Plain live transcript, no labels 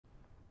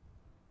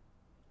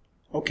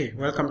Okay,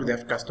 welcome to the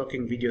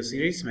Africastalking video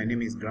series. My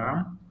name is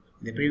Graham.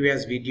 In the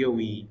previous video,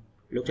 we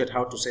looked at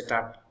how to set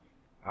up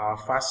our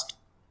first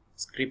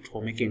script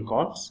for making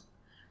calls.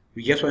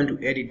 We just want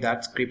to edit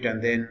that script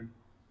and then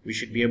we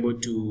should be able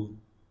to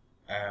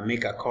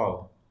make a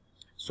call.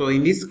 So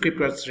in this script,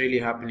 what's really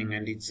happening,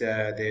 and it's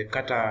the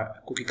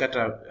cookie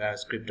cutter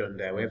script on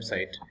the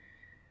website.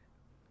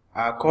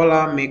 Our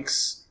caller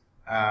makes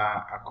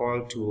a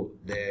call to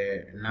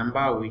the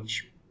number,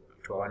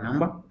 to our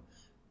number.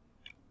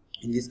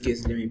 In this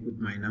case, let me put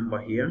my number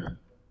here.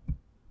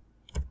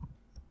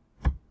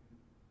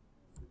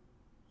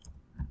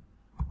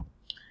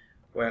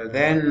 Well,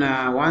 then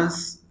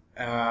once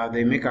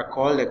they make a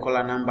call, the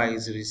caller number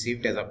is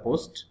received as a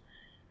post,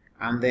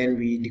 and then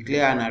we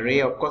declare an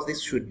array. Of course,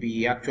 this should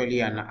be actually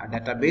a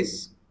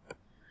database.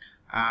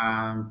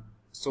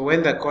 So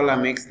when the caller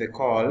makes the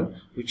call,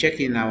 we check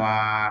in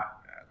our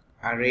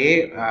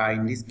array,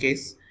 in this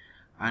case,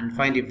 and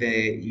find if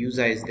the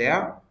user is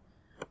there.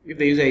 If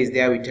the user is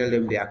there, we tell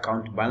them the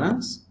account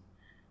balance.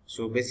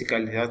 So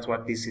basically, that's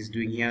what this is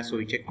doing here. So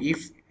we check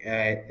if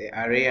the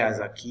array has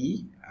a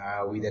key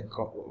with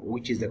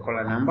which is the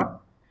caller number.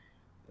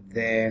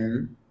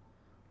 Then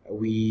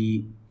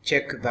we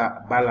check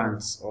the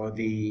balance, or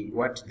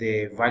what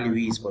the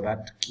value is for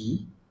that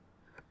key,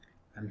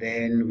 and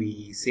then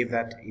we save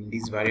that in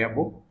this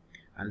variable,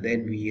 and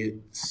then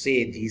we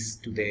say this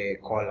to the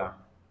caller.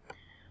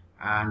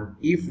 And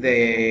if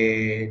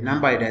the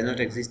number does not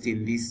exist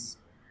in this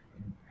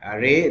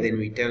array, then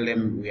we tell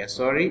them we are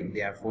sorry,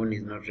 their phone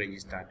is not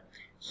registered.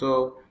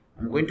 So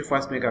I'm going to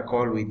first make a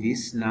call with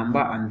this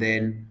number, and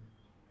then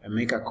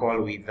make a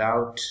call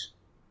without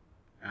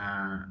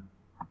I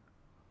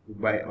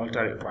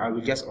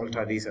will just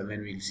alter this, and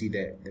then we'll see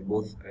the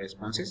both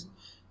responses.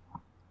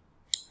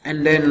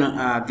 And then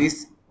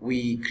this,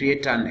 we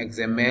create an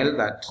XML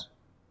that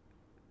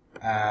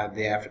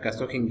the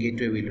Africastalking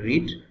gateway will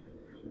read.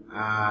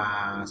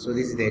 So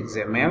this is the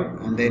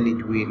XML, and then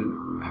it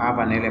will have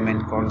an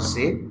element called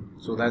say.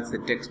 So that's the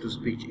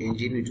text-to-speech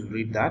engine. It will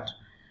read that,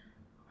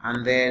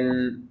 and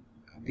then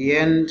at the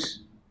end,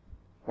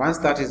 once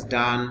that is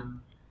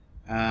done,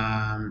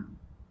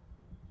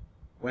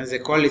 when the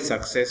call is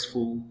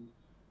successful,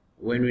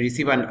 when we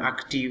receive an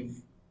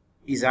active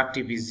is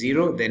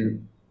 0,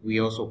 then we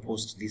also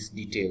post these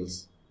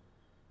details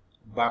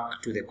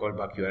back to the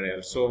callback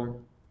URL.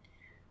 So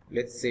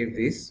let's save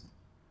this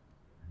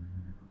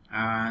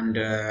and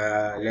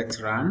let's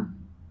run.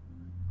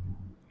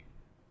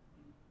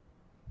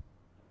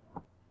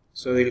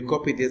 So we'll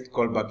copy this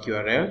callback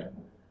URL,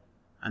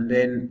 and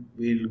then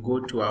we'll go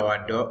to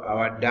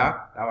our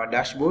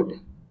dashboard,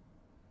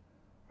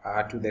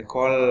 to the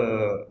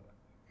call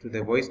to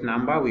the voice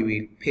number. We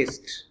will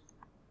paste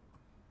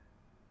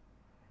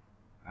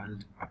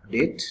and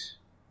update.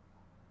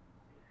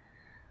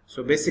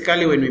 So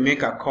basically, when we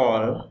make a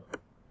call,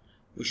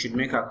 we should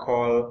make a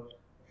call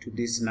to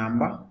this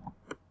number.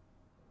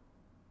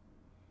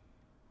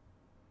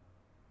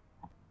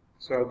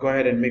 So I'll go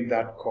ahead and make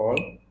that call.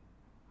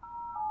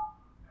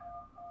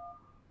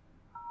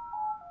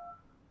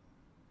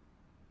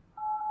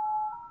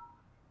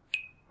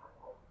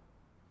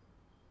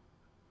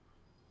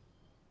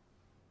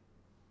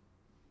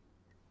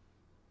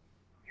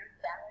 Your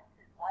balance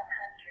is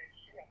 100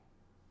 shillings.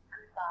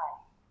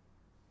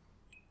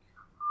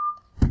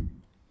 Goodbye.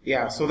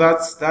 Yeah, so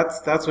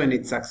that's when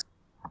it's successful.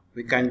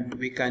 We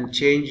can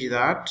change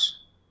that.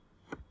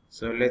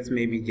 So let's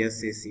maybe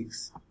just say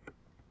 6.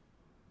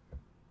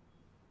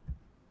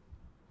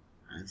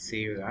 And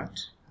save that.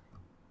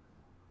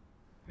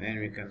 Then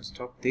we can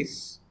stop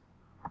this.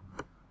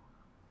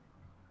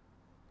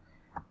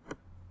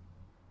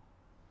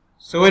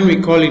 So when we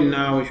call in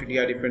now, we should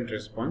get a different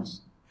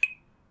response.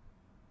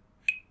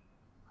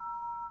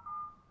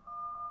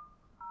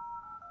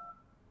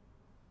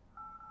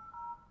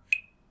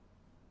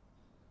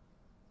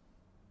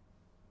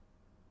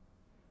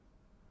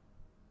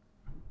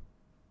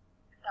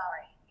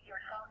 Sorry, your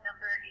phone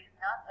number is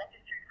not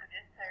registered for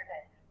this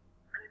service.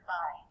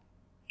 Goodbye.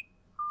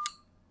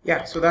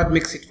 Yeah, so that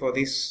makes it for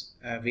this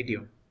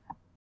video.